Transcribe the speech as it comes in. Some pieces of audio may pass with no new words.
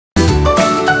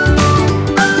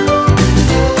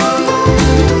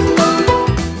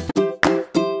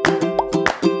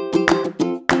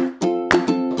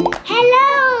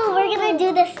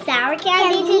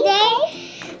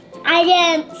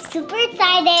super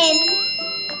excited.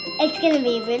 It's gonna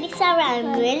be really sour.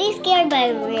 I'm really scared, but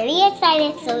I'm really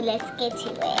excited. So let's get to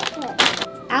it.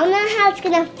 I don't know how it's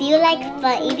gonna feel like,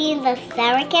 but eating the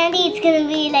sour candy, it's gonna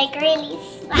be like really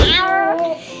sour.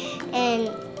 And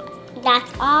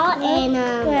that's all.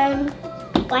 And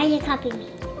why are you copying me?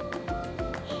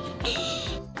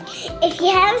 If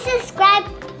you haven't subscribed,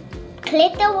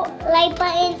 click the like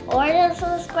button or the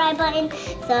subscribe button.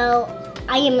 So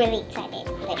I am really excited.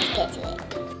 Let's get to it.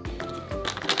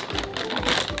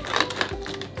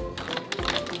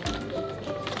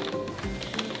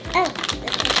 Oh,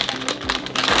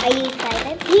 are you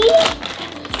excited? Yes.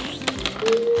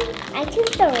 I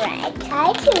choose the red.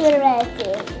 I choose the red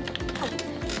too.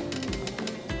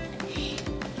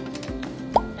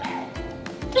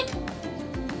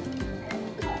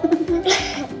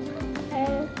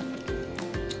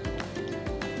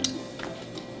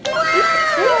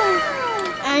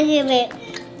 I'll give it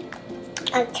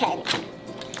a 10.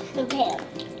 Okay.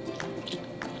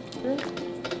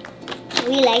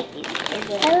 We like these.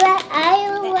 I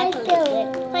like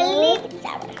them. But a little bit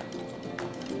sour.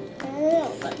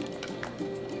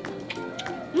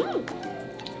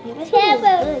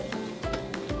 Good.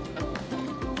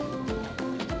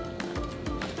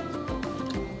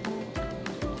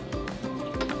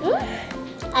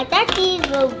 I thought these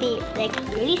will be like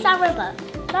really sour, but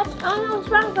I don't know what's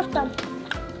wrong with them.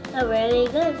 They're really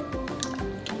good.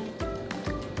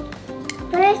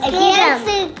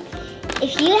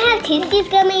 If you have Tasty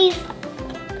Gummies,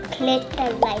 click the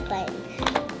like button.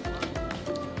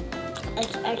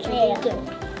 It's actually good.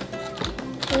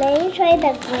 Let me try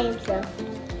the green though.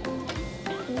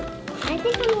 I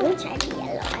think I'm gonna try the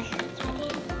yellow.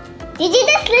 Did you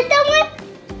just split that one?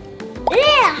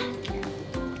 Yeah.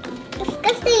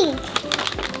 Disgusting.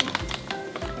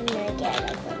 I'm gonna get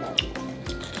like one of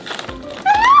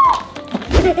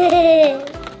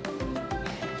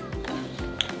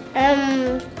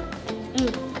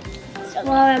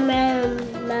watermelon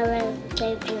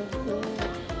flavor.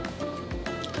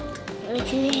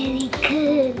 It's really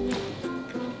good.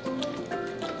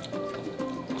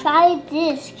 Try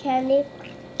this candy.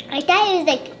 I thought it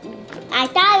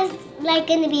was like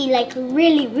gonna be like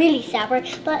really sour,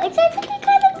 but it's actually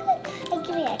kind of good. I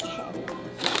give it a 10.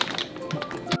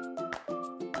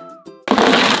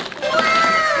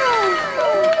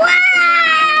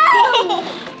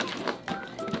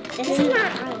 This is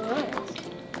not ours.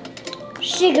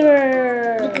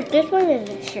 Sugar. Look at this one is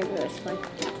the sugarless one.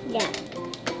 Yeah.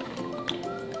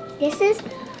 This is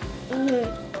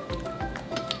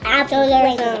apple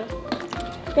flavor.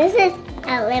 This is a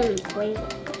lemon flavor.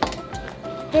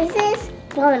 This is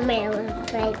watermelon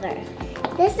flavor.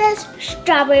 This is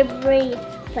strawberry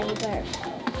flavor.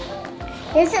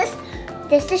 This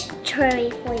is cherry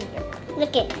flavor.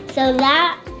 Look it. So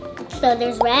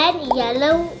there's red,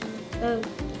 yellow.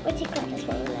 What's it called? This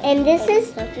one? And this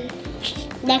is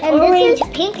like orange,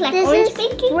 pink, like orange,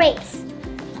 pinky. Grapes.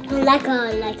 Like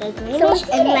a greenish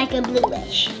and like a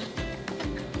bluish.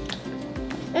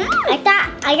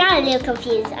 I got a little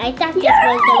confused. I thought this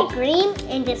was the green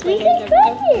and this was the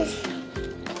blue.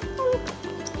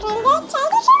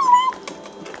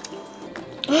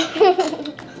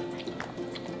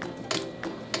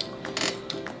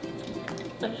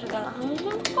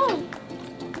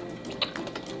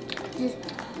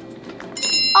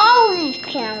 All these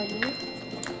candies.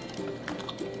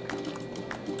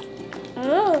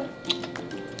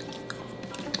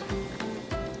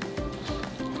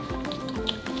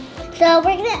 So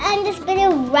we're gonna end this video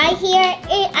right here.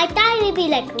 I thought it would be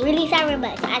like really sour,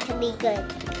 but it's actually good.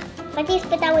 But you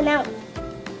spit that one out.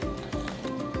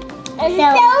 It's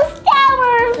so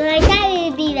sour. So I thought it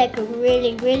would be like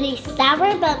really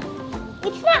sour, but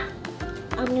it's not.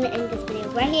 I'm gonna end this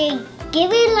video right here.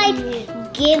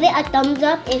 Give it a thumbs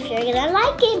up if you're gonna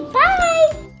like it.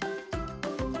 Bye.